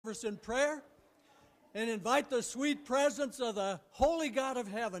service in prayer and invite the sweet presence of the holy God of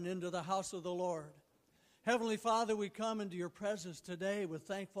heaven into the house of the Lord. Heavenly Father, we come into your presence today with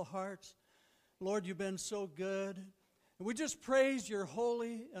thankful hearts. Lord, you've been so good. And we just praise your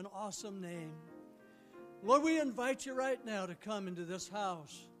holy and awesome name. Lord, we invite you right now to come into this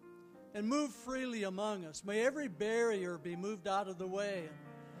house and move freely among us. May every barrier be moved out of the way.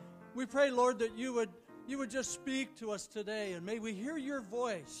 We pray, Lord, that you would just speak to us today, and may we hear your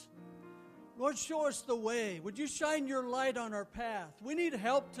voice. Lord, show us the way. Would you shine your light on our path? We need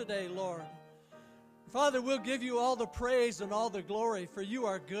help today, Lord. Father, we'll give you all the praise and all the glory, for you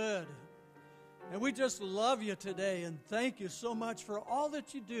are good. And we just love you today, and thank you so much for all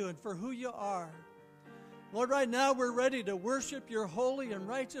that you do and for who you are. Lord, right now we're ready to worship your holy and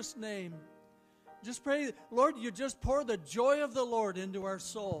righteous name. Just pray, Lord, you just pour the joy of the Lord into our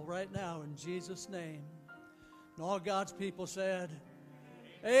soul right now in Jesus' name. And all God's people said,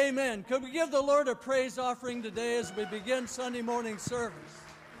 amen. Could we give the Lord a praise offering today as we begin Sunday morning service?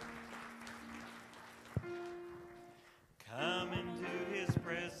 Come into his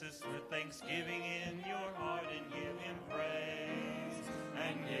presence with thanksgiving in your heart and give him praise,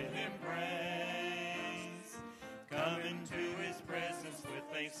 and give him praise. Come into his presence with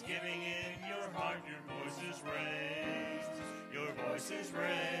thanksgiving in your heart, your voice is raised, your voice is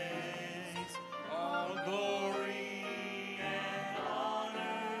raised. All glory and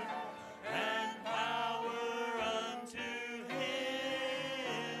honor and power unto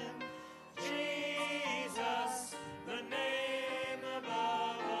him, Jesus, the name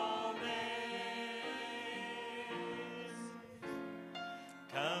above all names.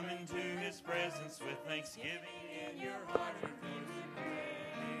 Come into his presence with thanksgiving in your heart, your voice is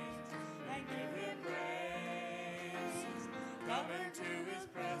praised, and give him praise. Come into his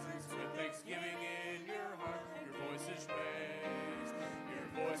presence with thanksgiving in your heart, your voice is raised, your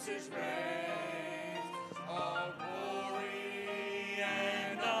voice is raised. All glory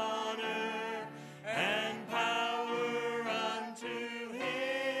and honor and power unto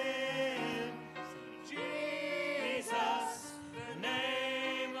him, Jesus, the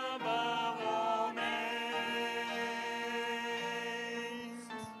name above all names.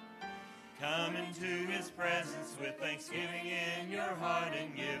 Come into his presence with thanksgiving in your heart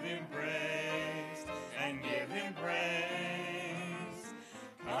and give him praise, and give him praise.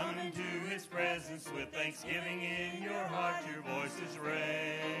 Come into his presence with thanksgiving in your heart, your voice is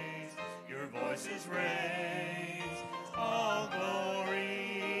raised, your voice is raised. All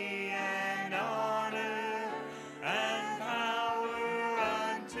glory and honor and power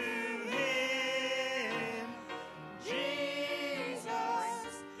unto him, Jesus,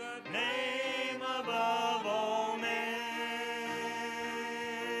 the name above all names.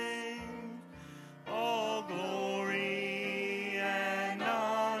 All glory and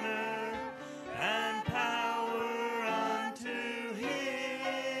honor and power unto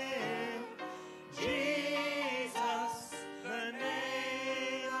him, Jesus, the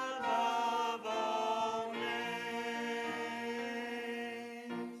name above all names.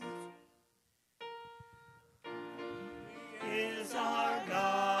 He is our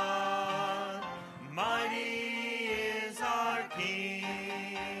God, mighty is our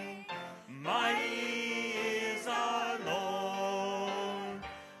King, mighty is our Lord,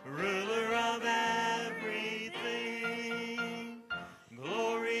 ruler of everything.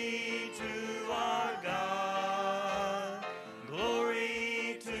 Glory to our God,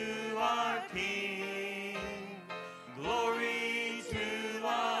 glory to our King, glory to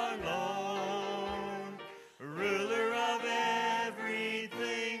our Lord, ruler of everything.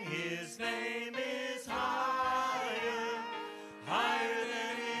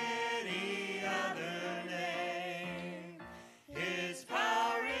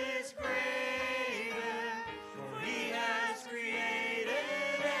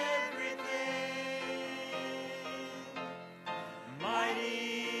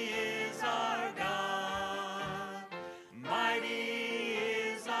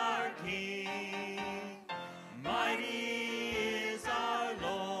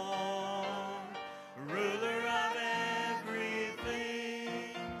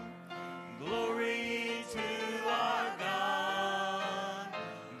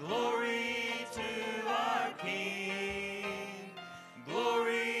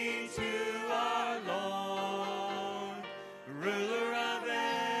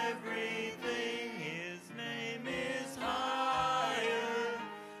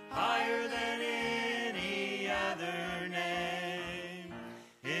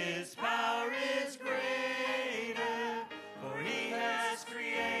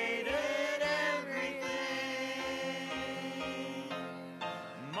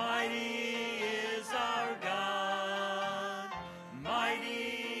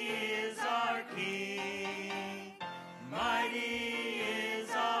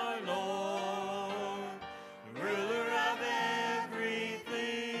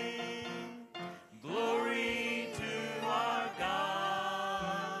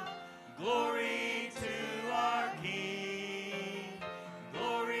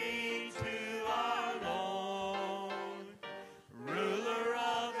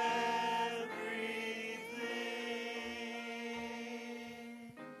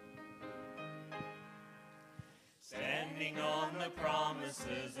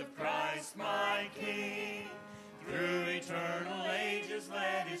 promises of Christ my King. Through eternal ages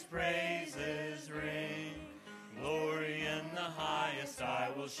let his praises ring. Glory in the highest I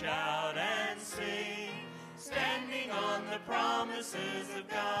will shout and sing, standing on the promises of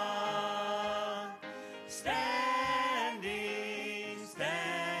God. Standing,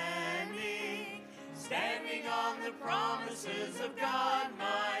 standing, standing on the promises of God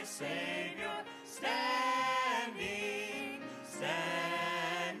my Savior. Standing,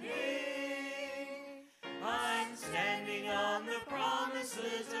 standing, I'm standing on the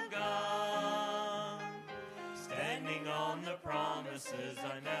promises of God. Standing on the promises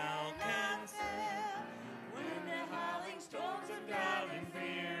I now can tell. When the howling storms of doubt and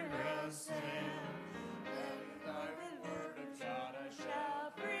fear assail, then by the word of God I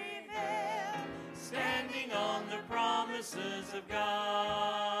shall prevail. Standing on the promises of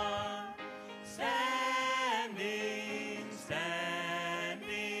God. Standing,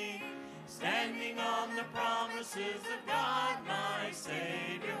 standing, standing on the promises of God my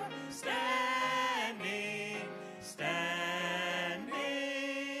Savior. Standing, standing,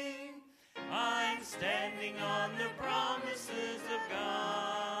 I'm standing on the promises of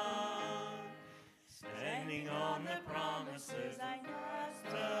God. Standing on the promises I trust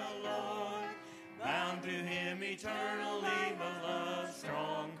the Lord, bound to him eternally, beloved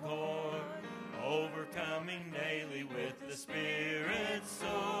strong cord, overcoming daily with the Spirit's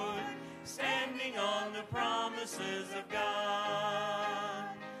sword, standing on the promises of God.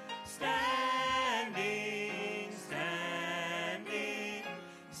 Standing, standing,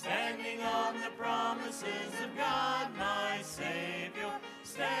 standing on the promises of God my Savior.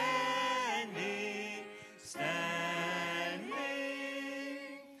 Standing, standing,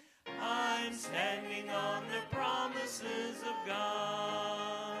 I'm standing on the promises of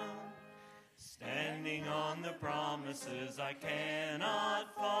God. Standing on the promises I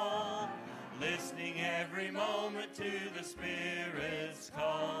cannot fall, listening every moment to the Spirit's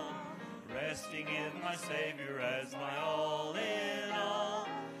call, resting in my Savior as my all in all,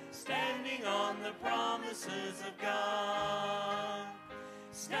 standing on the promises of God.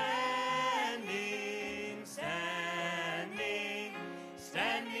 Standing, standing,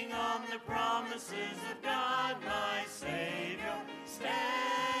 standing on the promises of God my Savior.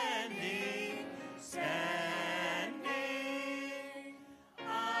 Standing, standing,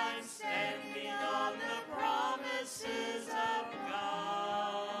 I'm standing on the promises of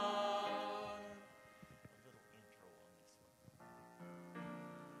God. A little intro on this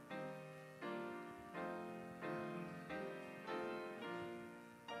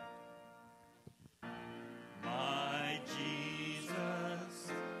one. My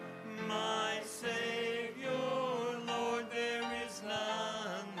Jesus, my Savior, Lord, there is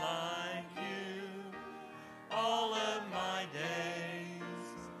none like you. All of my days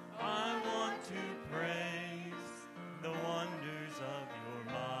I want to praise the wonders of your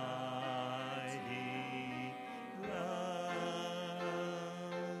mighty love.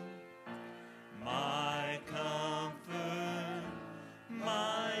 My comfort,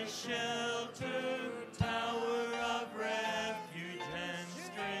 my shelter, tower of refuge and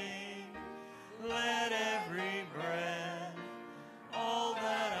strength, let every breath, all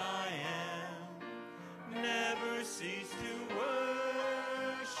that I am, never cease to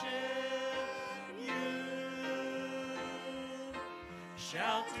worship you.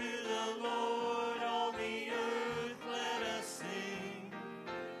 Shout to the Lord, all the earth, let us sing.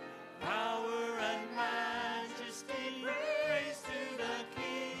 Power and majesty, praise to the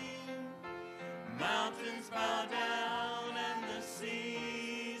King. Mountains bow down and the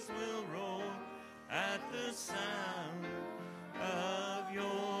seas will roar at the sound of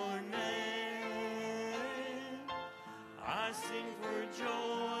your name. I sing for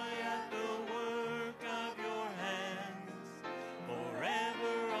joy at the work of your hands.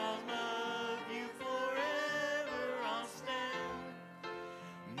 Forever I'll love you, forever I'll stand.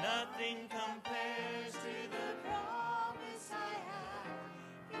 Nothing compares to the promise I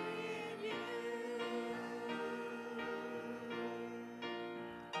have in you.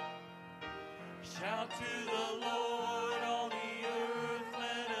 Shout to the Lord, all the earth,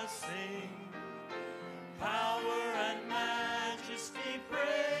 let us sing. Power and majesty,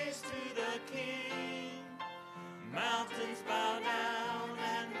 praise to the King. Mountains bow down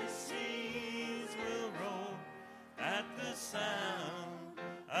and the seas will roar at the sound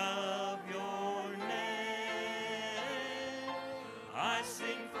of your name. I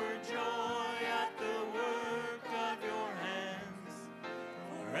sing for joy at the work of your hands.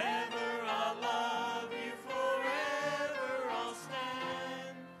 Forever I'll love you, forever I'll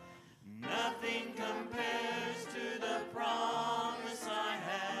stand. Nothing compares to the promise I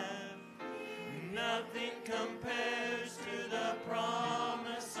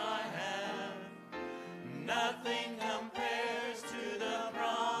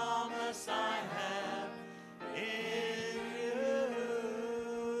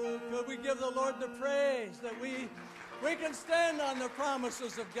give the Lord the praise that we can stand on the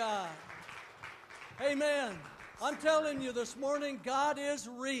promises of God. Amen. I'm telling you this morning, God is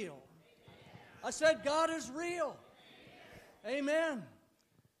real. I said God is real. Amen.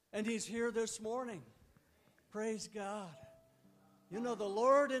 And He's here this morning. Praise God. You know, the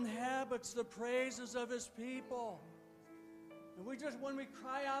Lord inhabits the praises of His people. And when we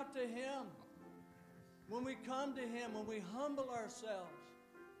cry out to Him, when we come to Him, when we humble ourselves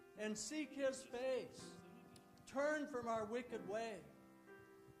and seek His face, turn from our wicked way,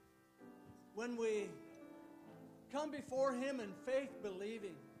 when we come before Him in faith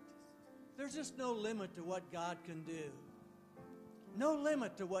believing, there's just no limit to what God can do. No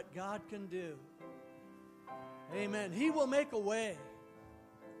limit to what God can do. Amen. He will make a way,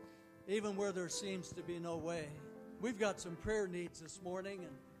 even where there seems to be no way. We've got some prayer needs this morning,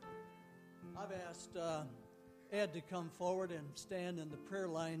 and I've asked Ed to come forward and stand in the prayer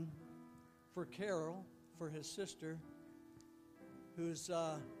line for Carol, for his sister, who's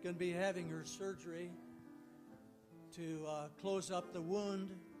going to be having her surgery to close up the wound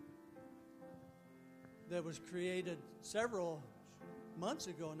that was created several months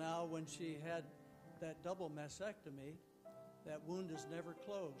ago now when she had that double mastectomy. That wound is never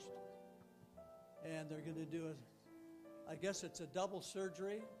closed. And they're going to do I guess it's a double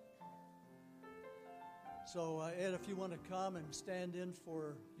surgery. So Ed, if you want to come and stand in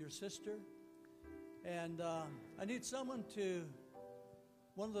for your sister. And I need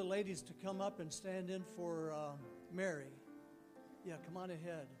one of the ladies to come up and stand in for Mary. Yeah, come on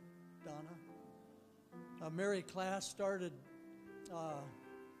ahead, Donna. Mary Class started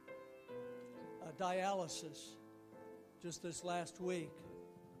dialysis just this last week.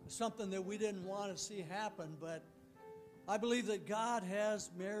 Something that we didn't want to see happen, but I believe that God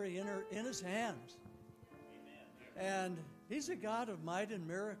has Mary in His hands. And He's a God of might and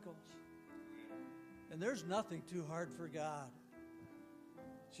miracles. And there's nothing too hard for God.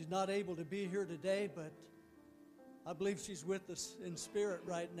 She's not able to be here today, but I believe she's with us in spirit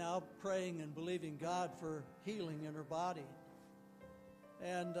right now, praying and believing God for healing in her body.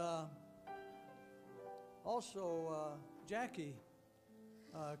 And also, Jackie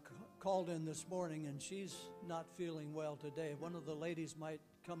called in this morning, and she's not feeling well today. One of the ladies might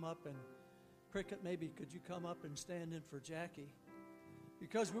come up and, Cricket, maybe could you come up and stand in for Jackie?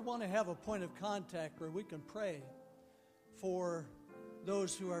 Because we want to have a point of contact where we can pray for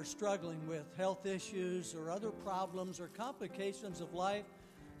those who are struggling with health issues or other problems or complications of life.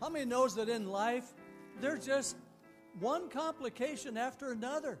 How many knows that in life, there's just one complication after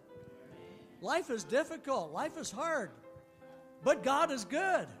another? Life is difficult. Life is hard. But God is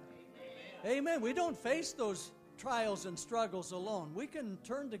good. Amen. We don't face those trials and struggles alone. We can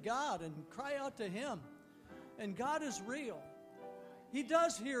turn to God and cry out to Him. And God is real. He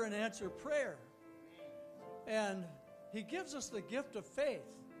does hear and answer prayer. And He gives us the gift of faith.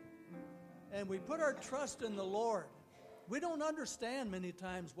 And we put our trust in the Lord. We don't understand many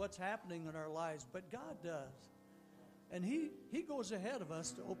times what's happening in our lives, but God does. And He goes ahead of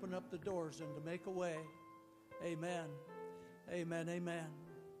us to open up the doors and to make a way. Amen. Amen. Amen.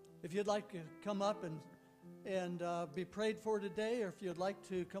 If you'd like to come up and be prayed for today, or if you'd like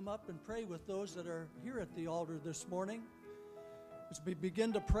to come up and pray with those that are here at the altar this morning, as we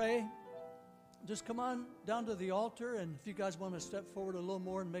begin to pray, just come on down to the altar, and if you guys want to step forward a little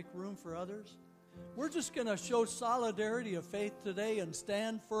more and make room for others. We're just going to show solidarity of faith today and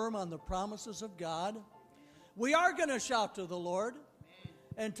stand firm on the promises of God. We are going to shout to the Lord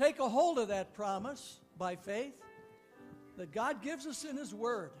and take a hold of that promise by faith that God gives us in His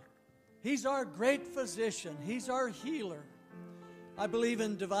Word. He's our great physician. He's our healer. I believe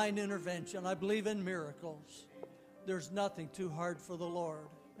in divine intervention. I believe in miracles. There's nothing too hard for the Lord.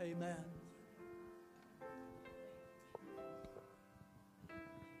 Amen.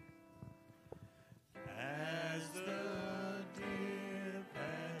 As the deer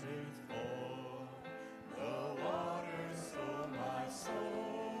panteth for the waters, so my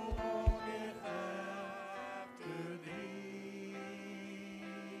soul longeth after Thee.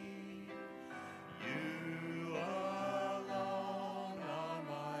 You alone are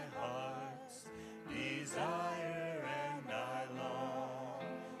my heart's desire, and I long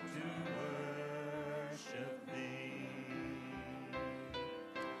to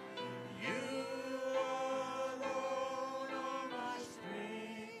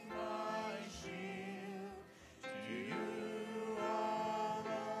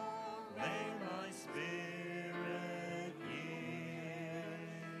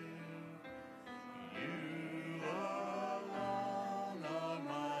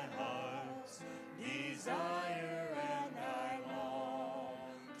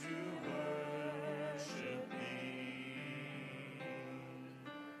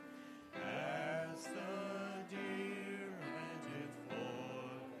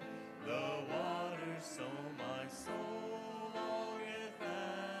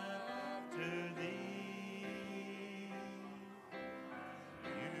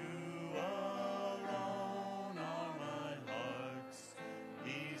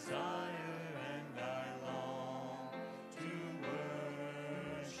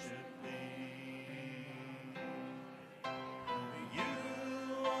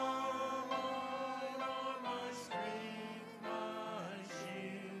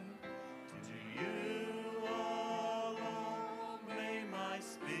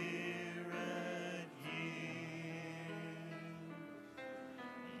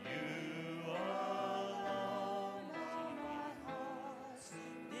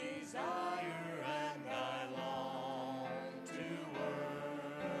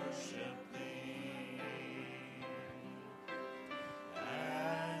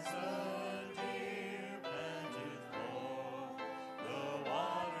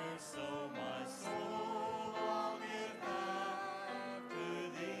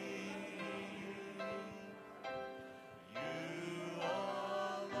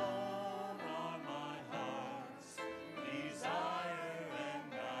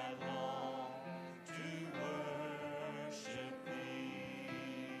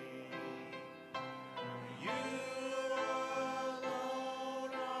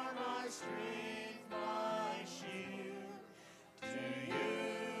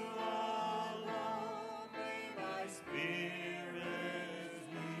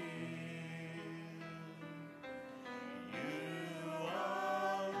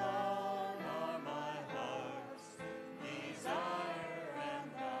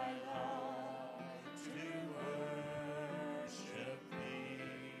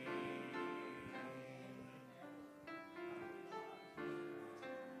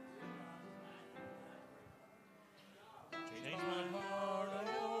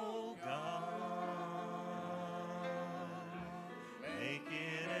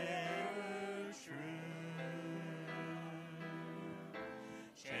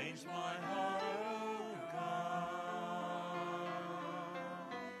Here's my heart, oh God.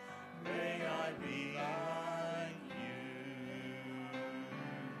 May I be like you.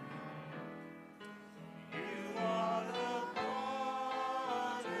 You are the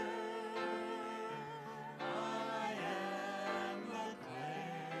potter, I am the clay.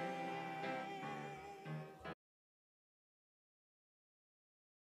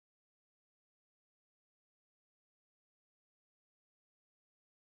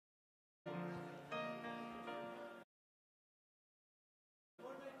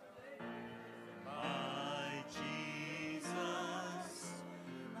 My Jesus,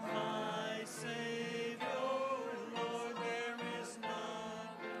 my Savior, Lord, there is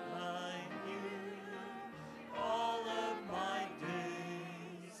none like you. All of my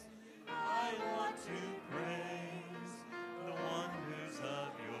days, I want to praise the wonders of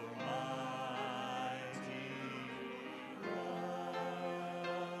your mighty love.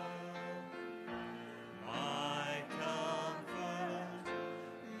 My comfort,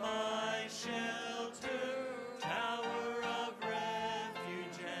 my shelter, tower of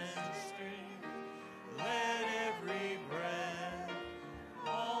refuge and strength, let every breath,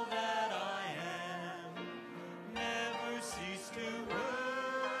 all that I am, never cease to worship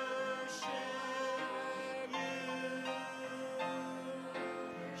you.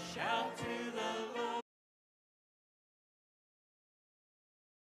 Shout to the Lord.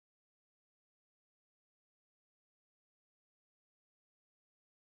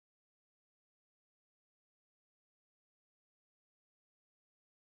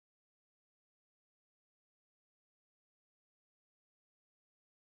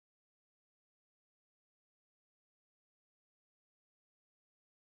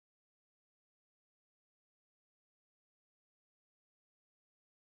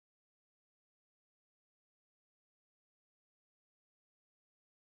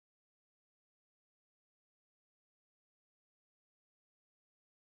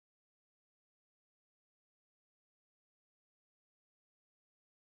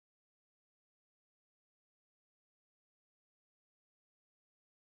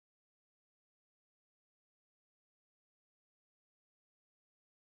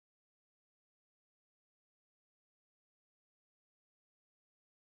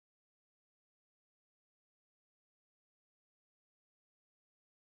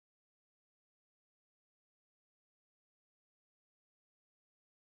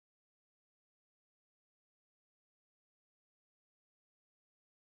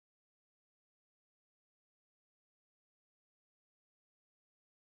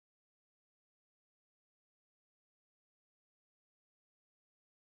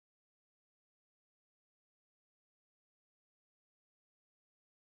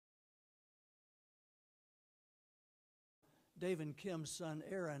 Dave and Kim's son,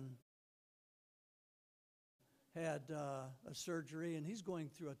 Aaron, had a surgery, and he's going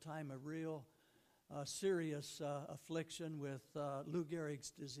through a time of real serious affliction with Lou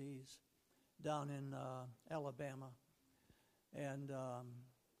Gehrig's disease down in Alabama. And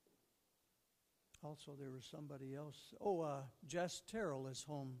also there was somebody else. Jess Terrell is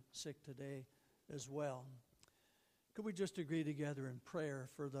home sick today as well. Could we just agree together in prayer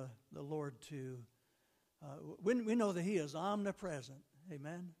for the Lord to, we know that He is omnipresent.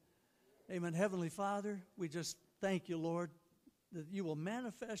 Amen. Amen. Heavenly Father, we just thank you, Lord, that you will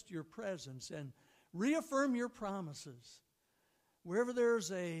manifest your presence and reaffirm your promises. Wherever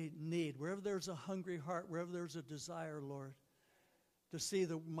there's a need, wherever there's a hungry heart, wherever there's a desire, Lord, to see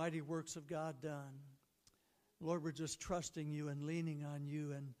the mighty works of God done. Lord, we're just trusting you and leaning on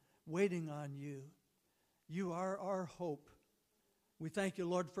you and waiting on you. You are our hope. We thank you,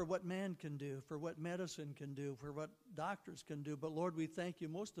 Lord, for what man can do, for what medicine can do, for what doctors can do. But, Lord, we thank you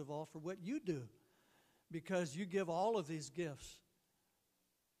most of all for what you do, because you give all of these gifts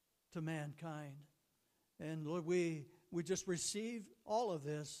to mankind. And, Lord, we just receive all of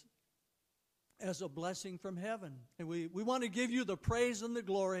this as a blessing from heaven. And we want to give you the praise and the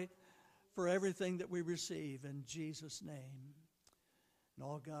glory for everything that we receive in Jesus' name. And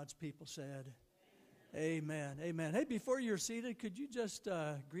all God's people said, amen. Amen. Hey, before you're seated, could you just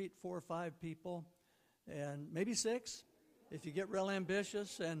greet 4 or 5 people, and maybe 6 if you get real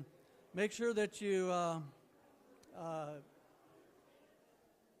ambitious, and make sure that you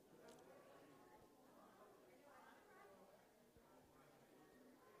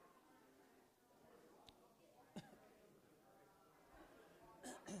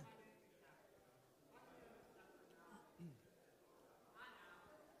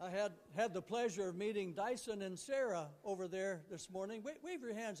I had the pleasure of meeting Dyson and Sarah over there this morning. Wave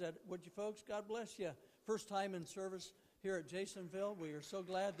your hands at would you folks? God bless you. First time in service here at Jasonville. We are so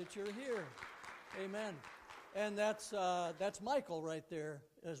glad that you're here. Amen. And that's Michael right there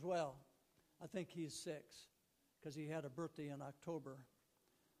as well. I think he's 6 because he had a birthday in October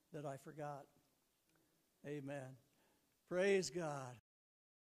that I forgot. Amen. Praise God.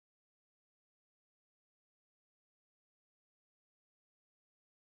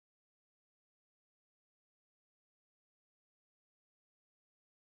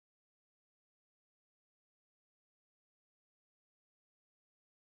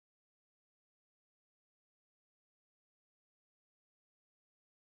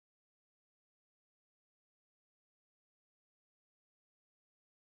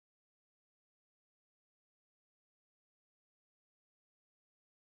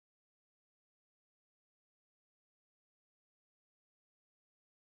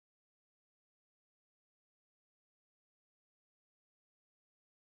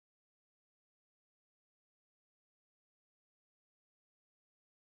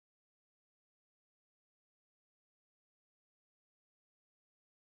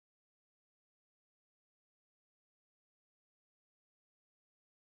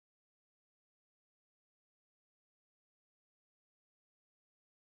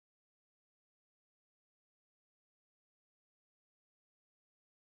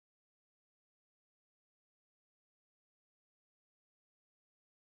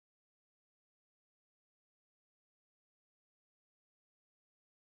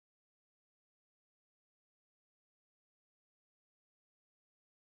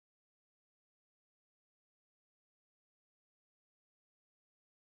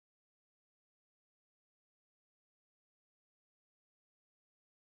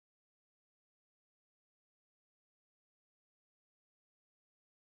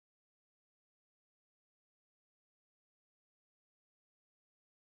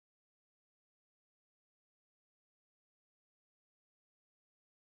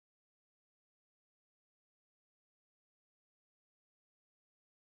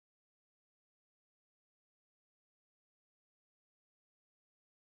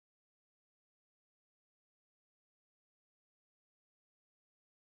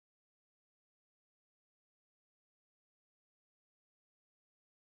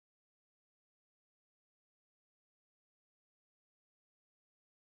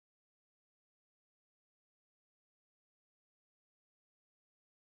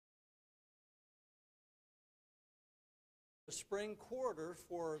 The spring quarter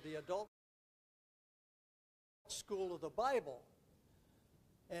for the Adult School of the Bible.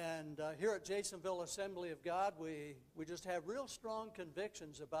 And here at Jasonville Assembly of God, we just have real strong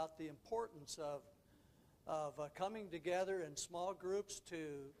convictions about the importance of coming together in small groups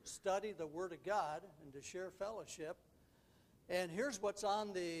to study the Word of God and to share fellowship. And here's what's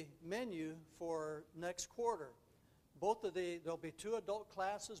on the menu for next quarter. There'll be 2 adult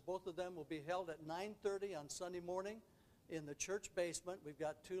classes. Both of them will be held at 9:30 on Sunday morning in the church basement. We've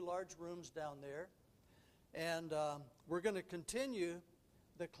got 2 large rooms down there. And we're going to continue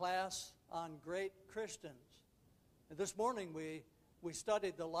the class on great Christians. And this morning we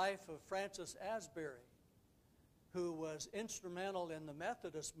studied the life of Francis Asbury, who was instrumental in the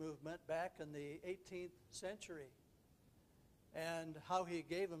Methodist movement back in the 18th century, and how he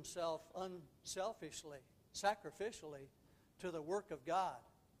gave himself unselfishly, sacrificially to the work of God.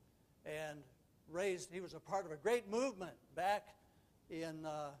 And he was a part of a great movement back in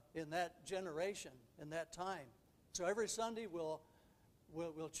that generation, in that time. So every Sunday we'll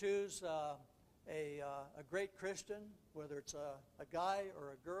choose a great Christian, whether it's a guy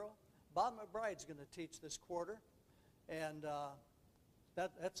or a girl. Bob McBride's going to teach this quarter, and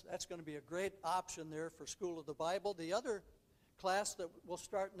that's going to be a great option there for School of the Bible. The other class that will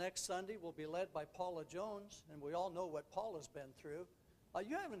start next Sunday will be led by Paula Jones, and we all know what Paula's been through.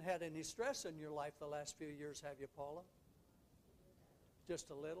 You haven't had any stress in your life the last few years, have you, Paula? Just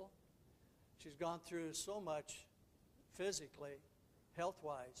a little? She's gone through so much physically,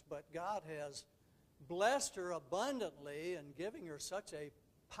 health-wise, but God has blessed her abundantly in giving her such a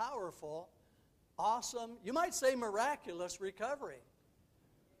powerful, awesome, you might say miraculous recovery,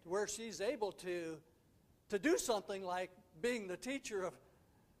 to where she's able to do something like being the teacher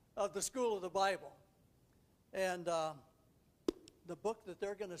of the School of the Bible. And the book that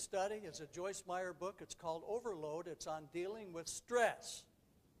they're going to study is a Joyce Meyer book. It's called Overload. It's on dealing with stress.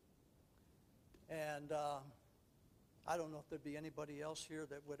 And I don't know if there'd be anybody else here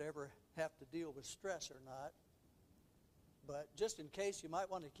that would ever have to deal with stress or not. But just in case, you might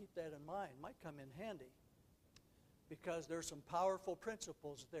want to keep that in mind. It might come in handy, because there's some powerful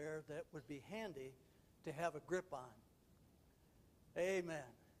principles there that would be handy to have a grip on. Amen.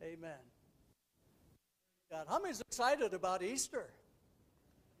 Amen. God. How many's excited about Easter?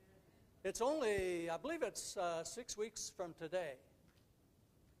 It's only, I believe it's 6 weeks from today.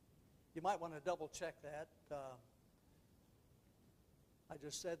 You might want to double check that. I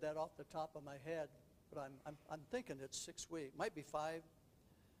just said that off the top of my head, but I'm thinking it's 6 weeks. Might be 5.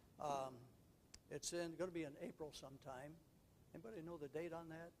 It's going to be in April sometime. Anybody know the date on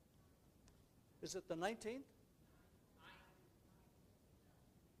that? Is it the 19th?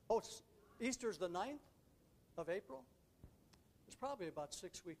 Oh, Easter's the 9th of April? It's probably about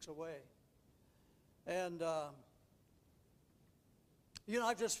 6 weeks away. And,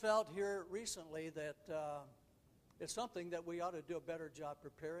 I've just felt here recently that it's something that we ought to do a better job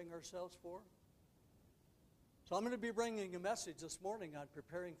preparing ourselves for. So I'm going to be bringing a message this morning on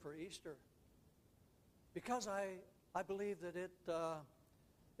preparing for Easter. Because I believe that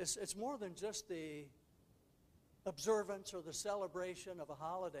it's more than just the observance or the celebration of a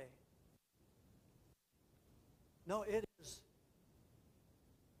holiday. No, it is.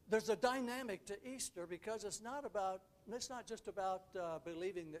 There's a dynamic to Easter because it's not just about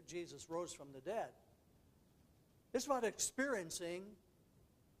believing that Jesus rose from the dead. It's about experiencing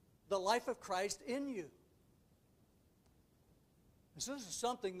the life of Christ in you. And so this is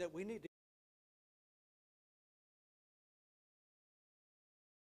something that we need to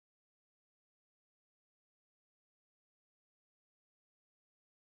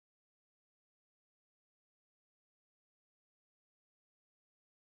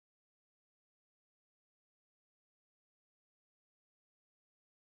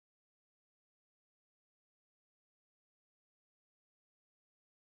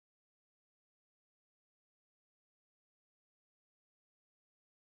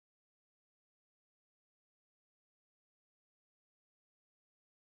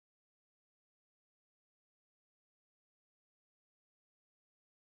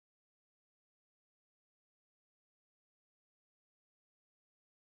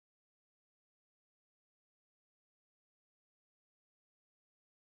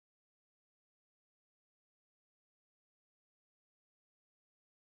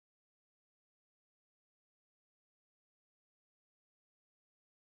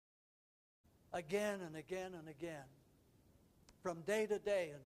again and again and again, from day to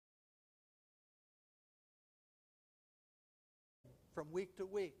day and from week to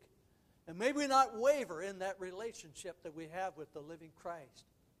week. And may we not waver in that relationship that we have with the living Christ.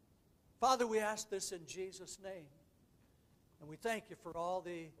 Father, we ask this in Jesus' name. And we thank you for all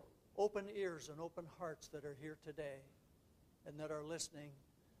the open ears and open hearts that are here today and that are listening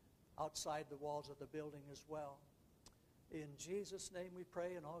outside the walls of the building as well. In Jesus' name we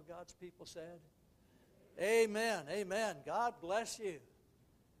pray, and all God's people said, amen, amen. God bless you.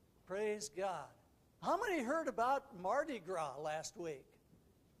 Praise God. How many heard about Mardi Gras last week?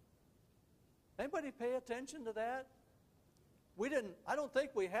 Anybody pay attention to that? I don't think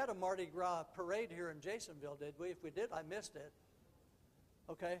we had a Mardi Gras parade here in Jasonville, did we? If we did, I missed it.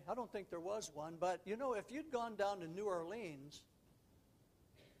 Okay, I don't think there was one. But, if you'd gone down to New Orleans,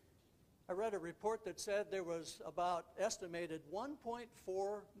 I read a report that said there was about estimated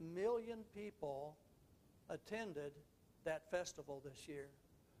 1.4 million people attended that festival this year.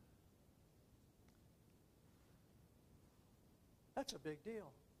 That's a big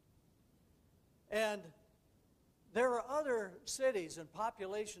deal. And there are other cities and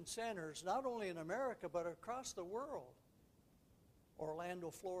population centers, not only in America, but across the world. Orlando,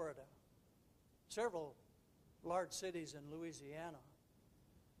 Florida. Several large cities in Louisiana.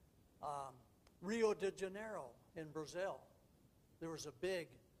 Rio de Janeiro in Brazil. There was a big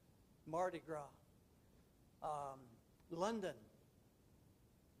Mardi Gras. London.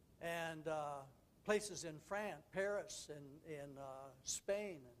 And places in France, Paris, and in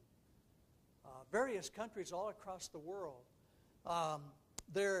Spain, and various countries all across the world.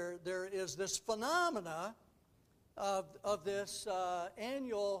 There is this phenomena of this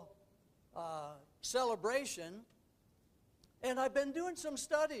annual celebration. And I've been doing some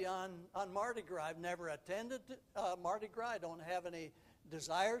study on Mardi Gras. I've never attended Mardi Gras. I don't have any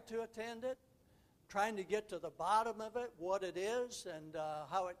desire to attend it. Trying to get to the bottom of it, what it is, and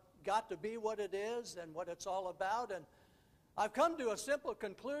how it got to be what it is, and what it's all about. And I've come to a simple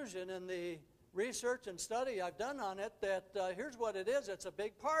conclusion in the research and study I've done on it that here's what it is. It's a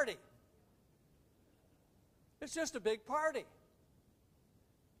big party. It's just a big party.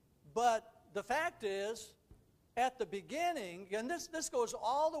 But the fact is, at the beginning, and this goes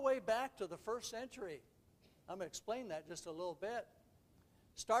all the way back to the 1st century. I'm going to explain that just a little bit.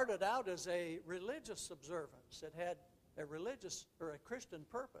 Started out as a religious observance. It had a religious or a Christian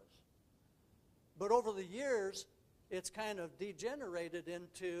purpose. But over the years, it's kind of degenerated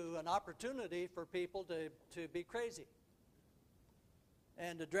into an opportunity for people to be crazy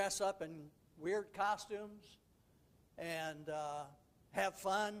and to dress up in weird costumes and have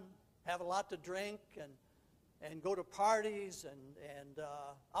fun, have a lot to drink, and go to parties and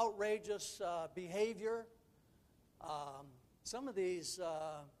outrageous behavior. Some of these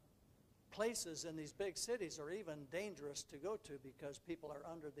places in these big cities are even dangerous to go to because people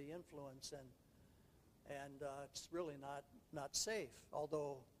are under the influence, and it's really not safe.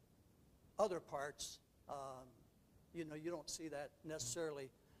 Although other parts, you don't see that necessarily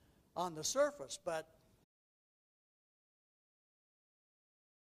on the surface, but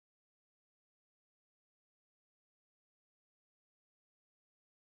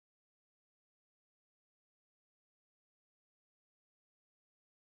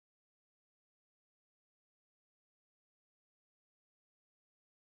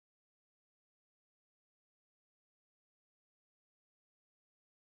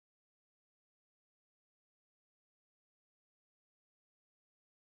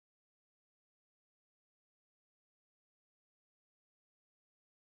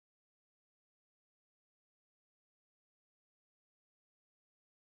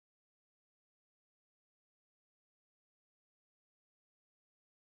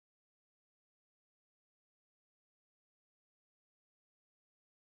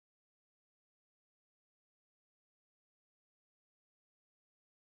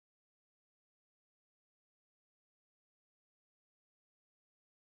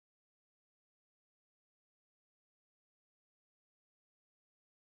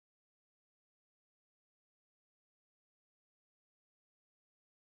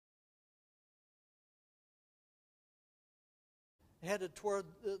headed toward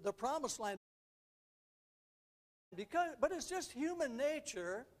the promised land. But it's just human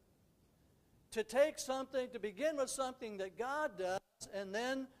nature to take something, to begin with something that God does, and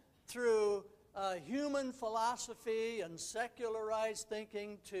then through human philosophy and secularized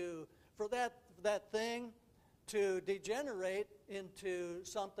thinking for that thing to degenerate into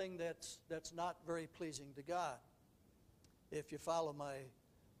something that's not very pleasing to God, if you follow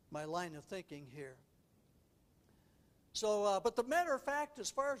my line of thinking here. So, but the matter of fact,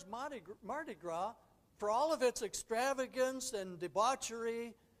 as far as Mardi Gras, for all of its extravagance and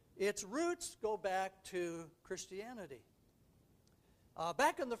debauchery, its roots go back to Christianity.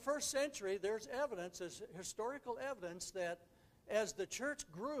 Back in the first century, there's historical evidence that as the church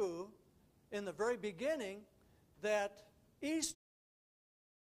grew in the very beginning, that Easter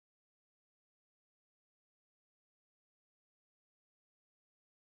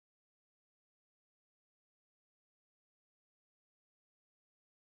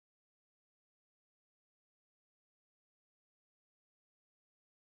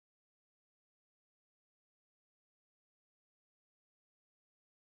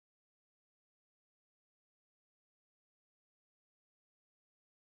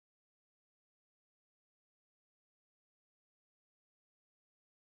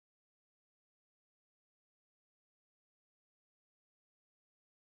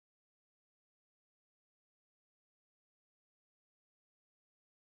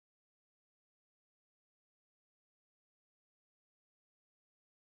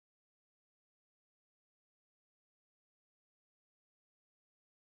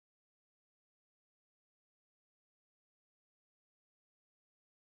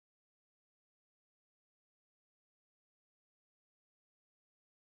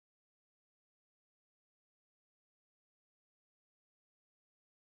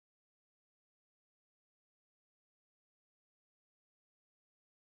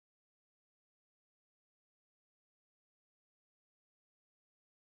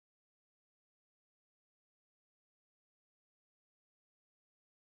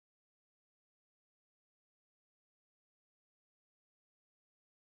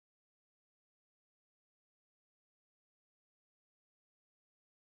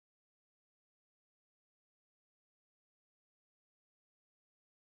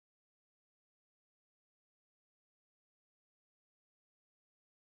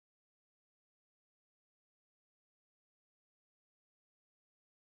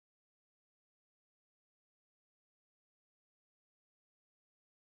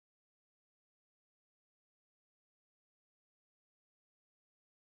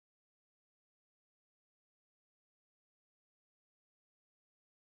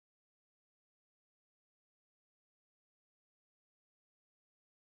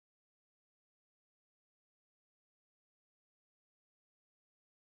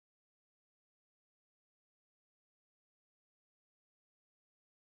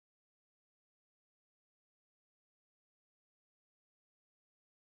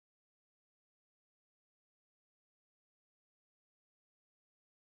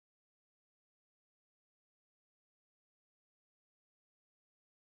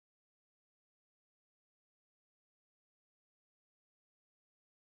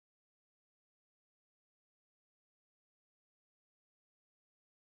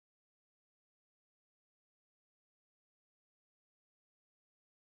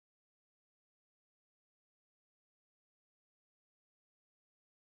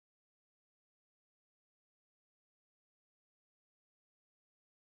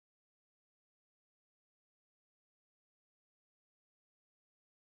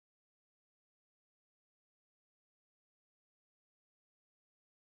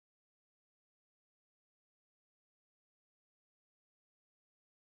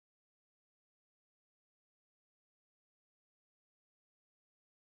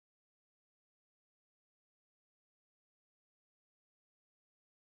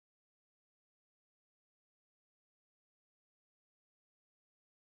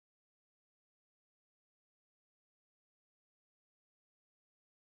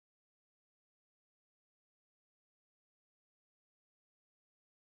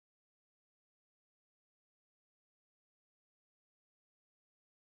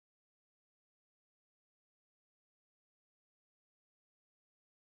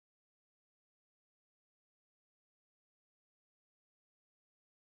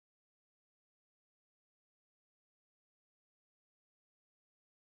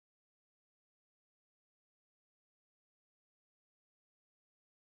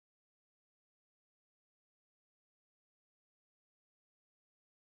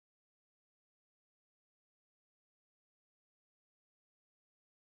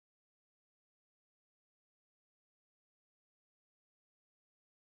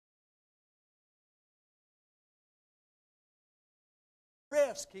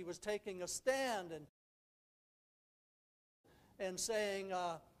risk. He was taking a stand and saying,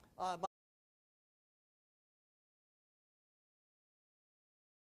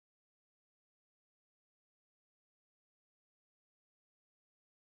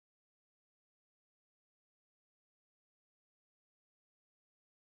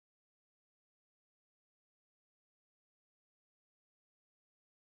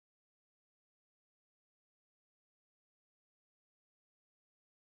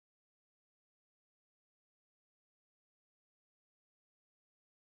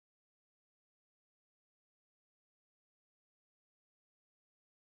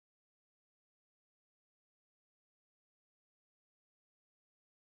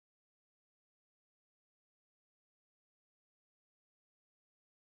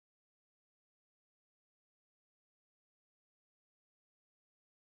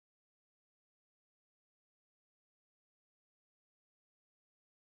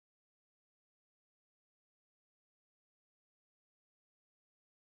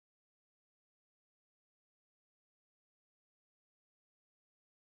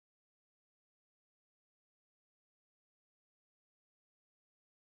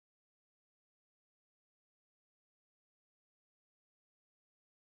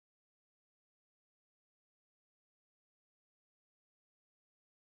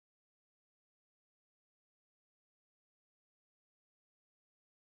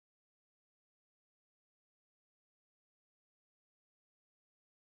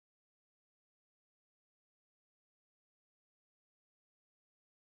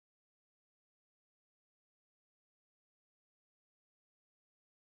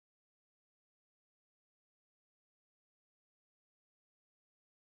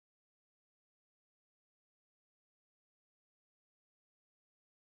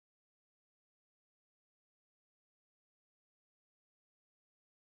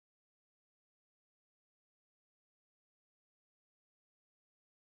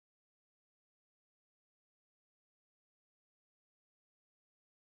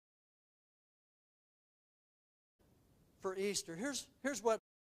 for Easter. Here's what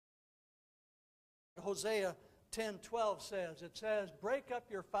Hosea 10:12 says. It says, break up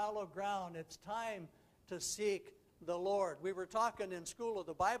your fallow ground. It's time to seek the Lord. We were talking in School of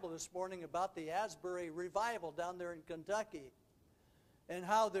the Bible this morning about the Asbury revival down there in Kentucky and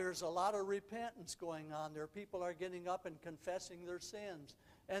how there's a lot of repentance going on there. People are getting up and confessing their sins,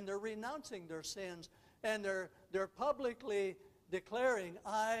 and they're renouncing their sins, and they're publicly declaring,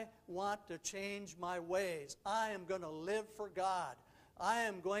 I want to change my ways. I am going to live for God. I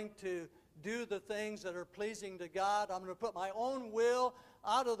am going to do the things that are pleasing to God. I'm going to put my own will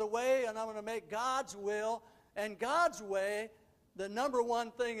out of the way, and I'm going to make God's will and God's way the number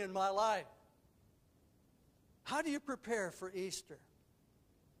one thing in my life. How do you prepare for Easter?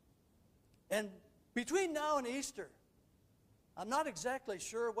 And between now and Easter, I'm not exactly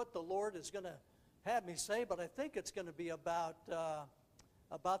sure what the Lord is going to have me say, but I think it's going to be about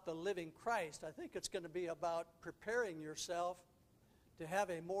the living Christ. I think it's going to be about preparing yourself to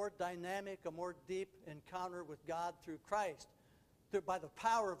have a more dynamic, a more deep encounter with God through Christ, by the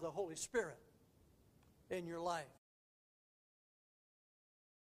power of the Holy Spirit in your life.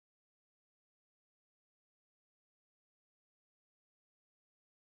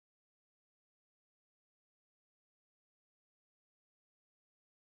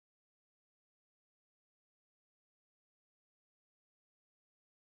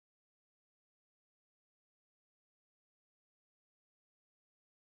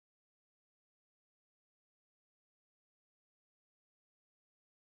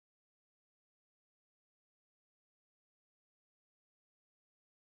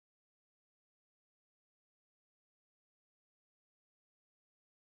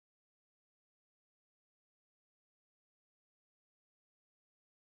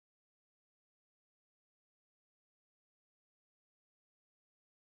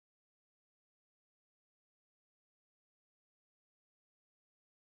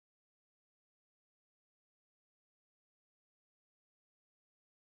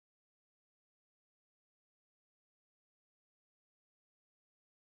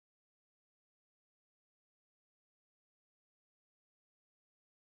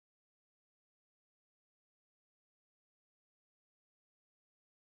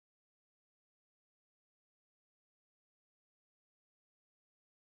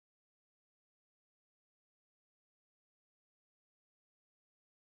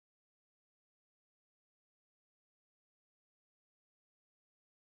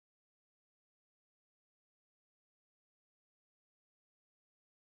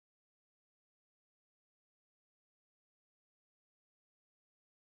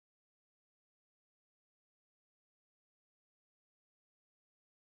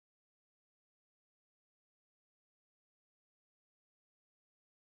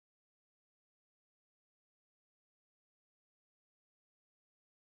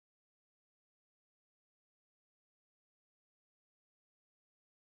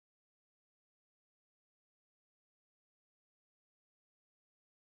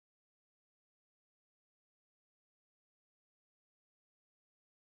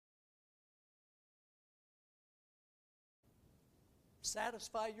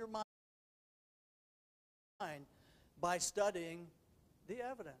 satisfy your mind by studying the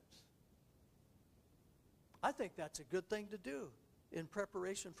evidence. I think that's a good thing to do in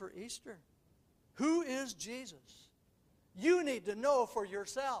preparation for Easter. Who is Jesus? You need to know for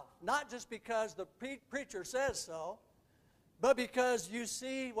yourself, not just because the preacher says so, but because you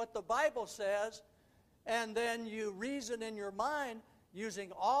see what the Bible says, and then you reason in your mind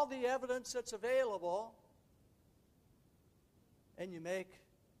using all the evidence that's available, and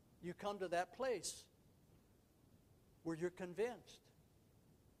you come to that place where you're convinced.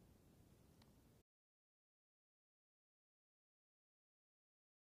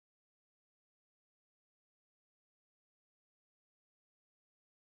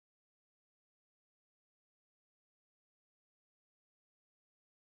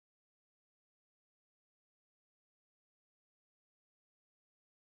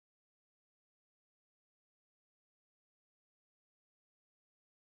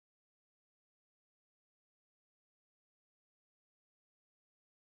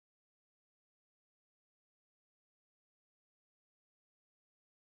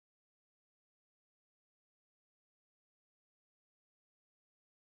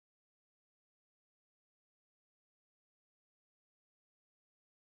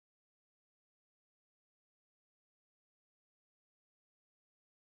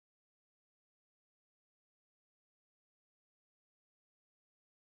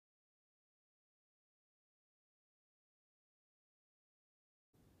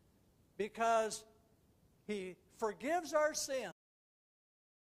 Because He forgives our sins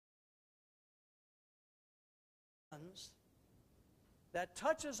that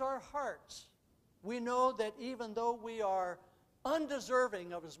touches our hearts. We know that even though we are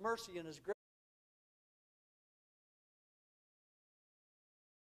undeserving of His mercy and His grace,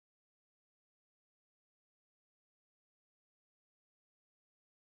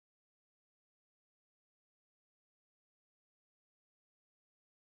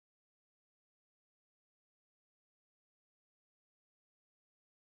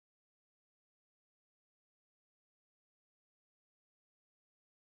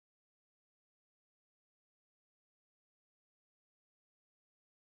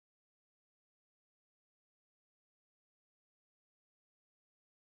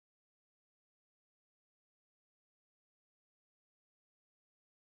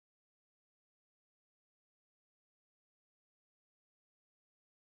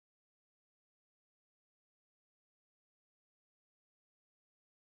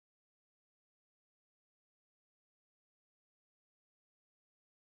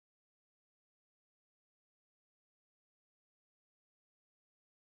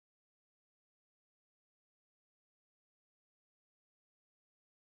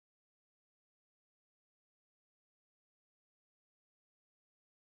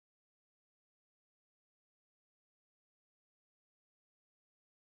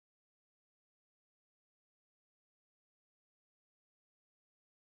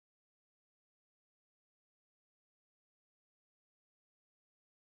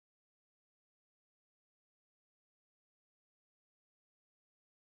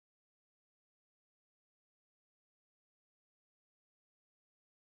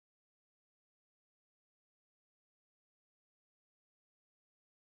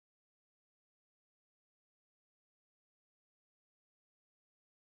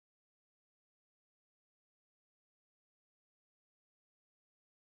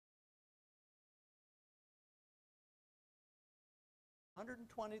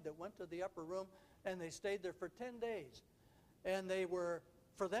 that went to the upper room, and they stayed there for 10 days. And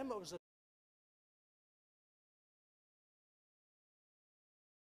for them it was a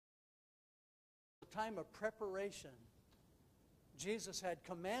time of preparation. Jesus had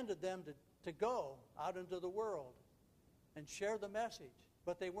commanded them to go out into the world and share the message,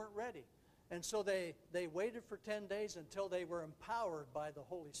 but they weren't ready. And so they waited for 10 days until they were empowered by the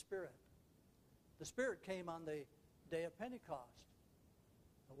Holy Spirit. The Spirit came on the day of Pentecost.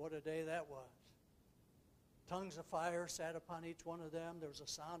 And what a day that was. Tongues of fire sat upon each one of them. There was a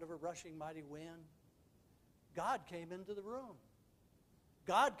sound of a rushing mighty wind. God came into the room.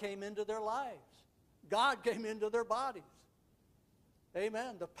 God came into their lives. God came into their bodies.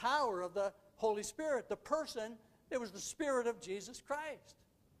 Amen. The power of the Holy Spirit. The person, it was the Spirit of Jesus Christ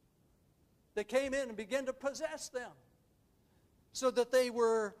that came in and began to possess them, so that they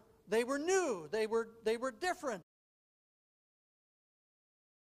were new. They were different.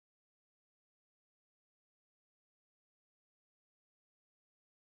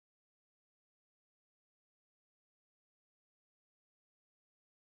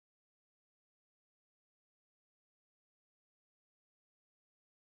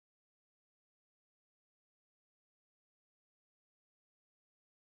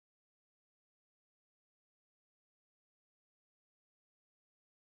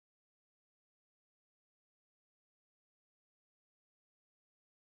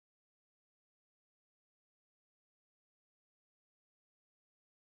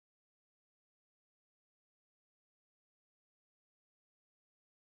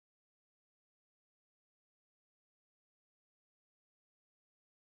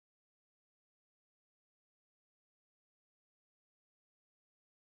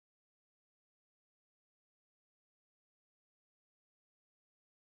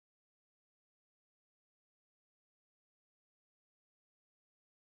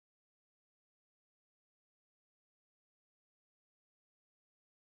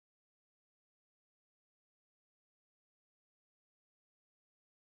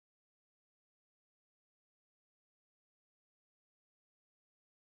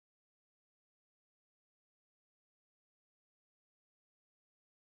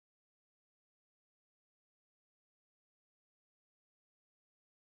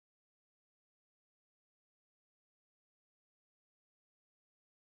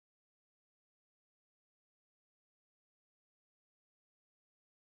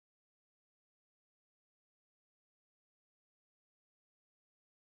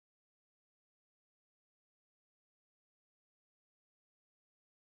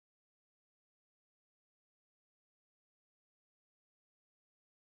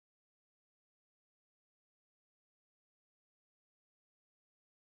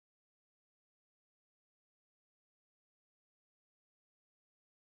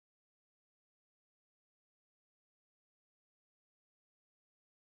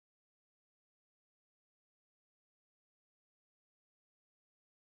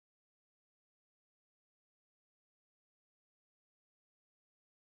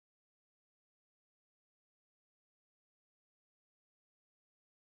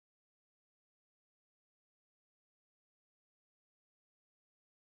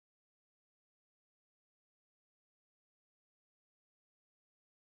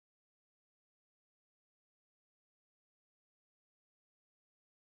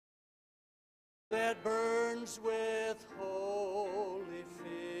 that burns with holy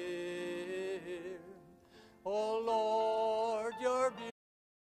fear. O Lord, your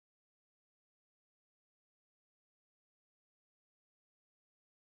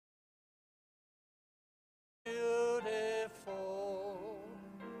beautiful,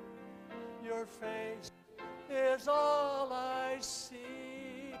 your face is all I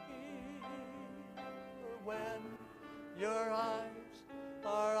see. When your eyes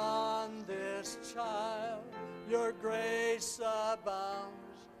are on this child, your grace abounds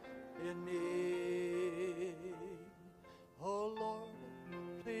in me. Oh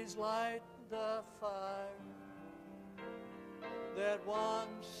Lord, please light the fire that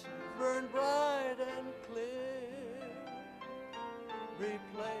once burned bright and clear.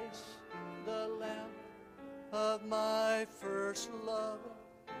 Replace the lamp of my first love,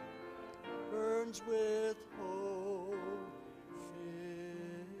 burns with hope,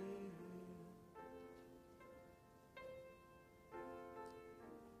 fear.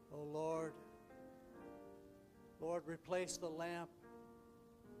 Oh Lord, Lord, replace the lamp.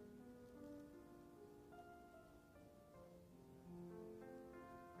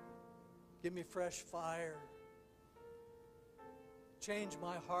 Give me fresh fire. Change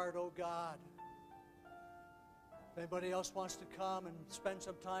my heart, oh God. If anybody else wants to come and spend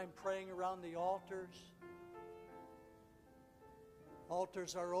some time praying around the altars,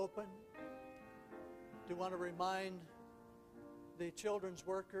 altars are open. Do want to remind the children's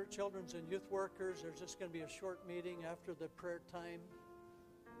and youth workers, there's just going to be a short meeting after the prayer time,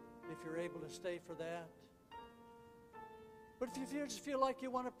 if you're able to stay for that. But if you just feel like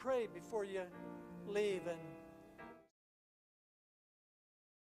you want to pray before you leave and